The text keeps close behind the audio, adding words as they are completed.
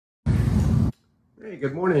Hey,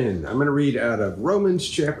 good morning. I'm going to read out of Romans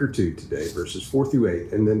chapter 2 today, verses 4 through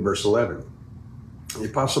 8, and then verse 11. The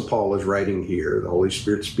Apostle Paul is writing here, the Holy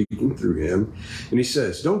Spirit speaking through him, and he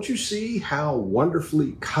says, "Don't you see how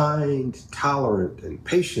wonderfully kind, tolerant, and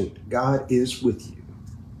patient God is with you?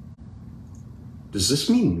 Does this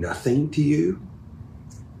mean nothing to you?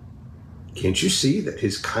 Can't you see that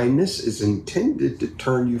his kindness is intended to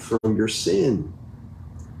turn you from your sin?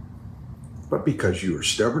 But because you are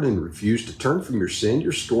stubborn and refuse to turn from your sin,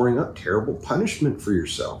 you're storing up terrible punishment for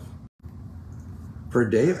yourself. For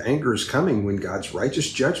a day of anger is coming when God's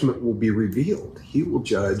righteous judgment will be revealed. He will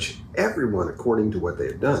judge everyone according to what they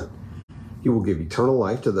have done. He will give eternal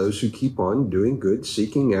life to those who keep on doing good,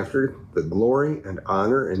 seeking after the glory and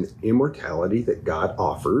honor and immortality that God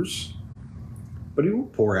offers. But he will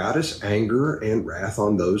pour out his anger and wrath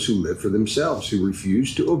on those who live for themselves, who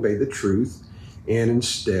refuse to obey the truth and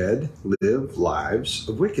instead live lives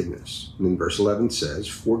of wickedness." And then verse 11 says,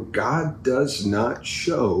 "For God does not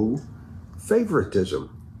show favoritism."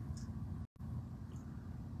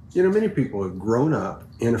 You know, many people have grown up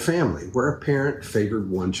in a family where a parent favored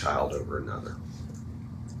one child over another,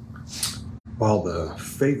 while the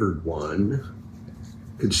favored one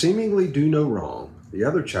could seemingly do no wrong. The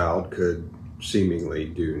other child could seemingly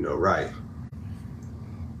do no right.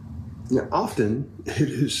 Now, often it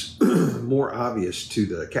is more obvious to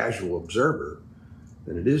the casual observer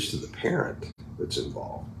than it is to the parent that's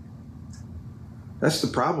involved. That's the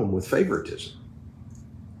problem with favoritism.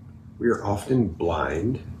 We are often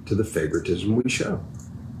blind to the favoritism we show.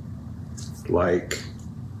 Like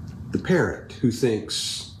the parent who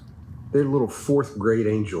thinks their little fourth grade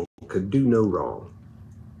angel could do no wrong.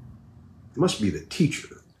 It must be the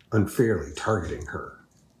teacher unfairly targeting her.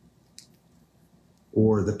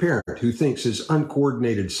 Or the parent who thinks his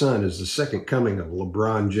uncoordinated son is the second coming of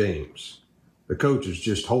LeBron James. The coach is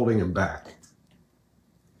just holding him back.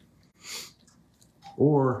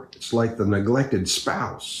 Or it's like the neglected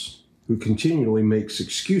spouse who continually makes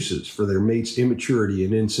excuses for their mate's immaturity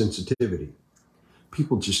and insensitivity.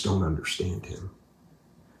 People just don't understand him.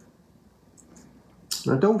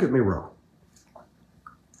 Now, don't get me wrong.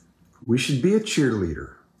 We should be a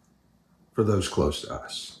cheerleader for those close to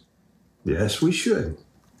us. Yes, we should.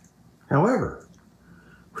 However,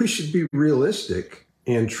 we should be realistic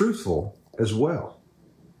and truthful as well.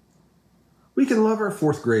 We can love our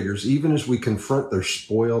fourth graders even as we confront their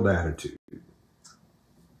spoiled attitude.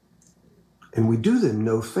 And we do them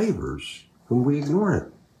no favors when we ignore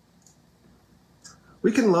it.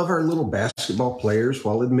 We can love our little basketball players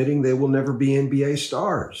while admitting they will never be NBA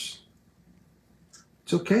stars.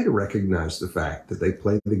 It's okay to recognize the fact that they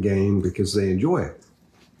play the game because they enjoy it.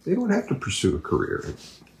 They don't have to pursue a career.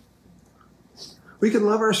 We can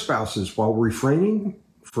love our spouses while refraining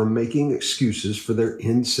from making excuses for their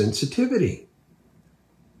insensitivity.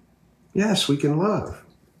 Yes, we can love,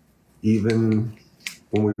 even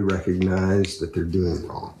when we recognize that they're doing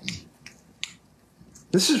wrong.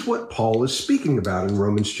 This is what Paul is speaking about in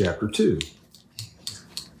Romans chapter 2.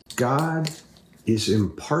 God is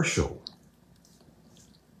impartial.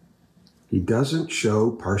 He doesn't show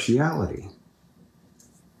partiality.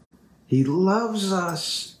 He loves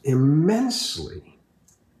us immensely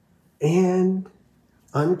and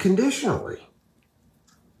unconditionally.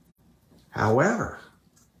 However,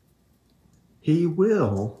 he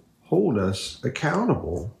will hold us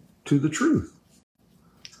accountable to the truth,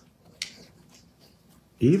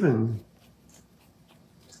 even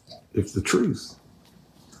if the truth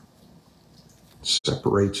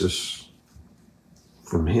separates us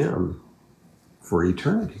from him for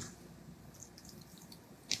eternity.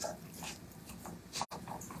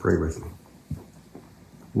 Pray with me.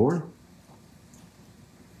 Lord,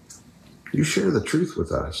 you share the truth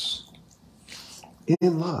with us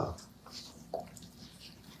in love.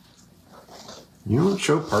 You don't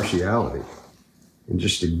show partiality and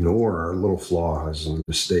just ignore our little flaws and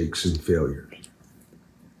mistakes and failures.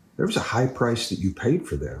 There was a high price that you paid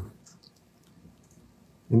for them.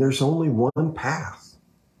 And there's only one path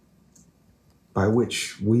by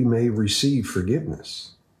which we may receive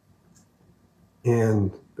forgiveness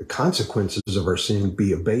and the consequences of our sin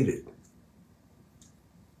be abated.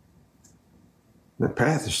 That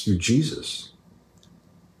path is through Jesus.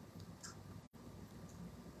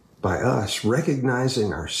 By us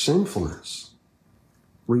recognizing our sinfulness,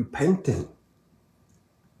 repenting,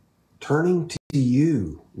 turning to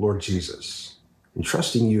you, Lord Jesus, and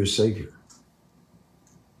trusting you as Savior.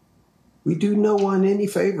 We do no one any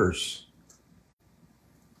favors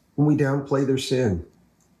when we downplay their sin,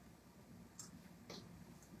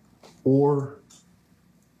 or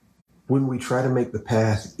when we try to make the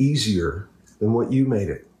path easier than what you made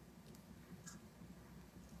it.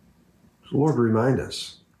 Lord, remind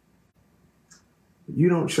us that you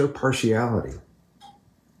don't show partiality.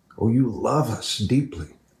 Oh, you love us deeply,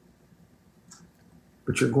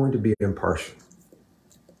 but you're going to be impartial.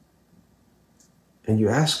 And you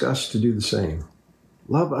ask us to do the same.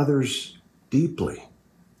 Love others deeply,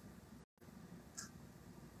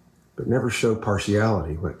 but never show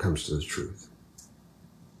partiality when it comes to the truth.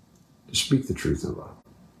 To speak the truth in love.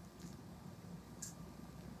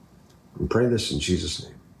 We pray this in Jesus'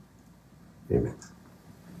 name. Amen.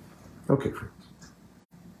 Okay, friends.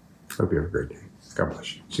 Hope you have a great day. God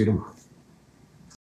bless you. See you tomorrow.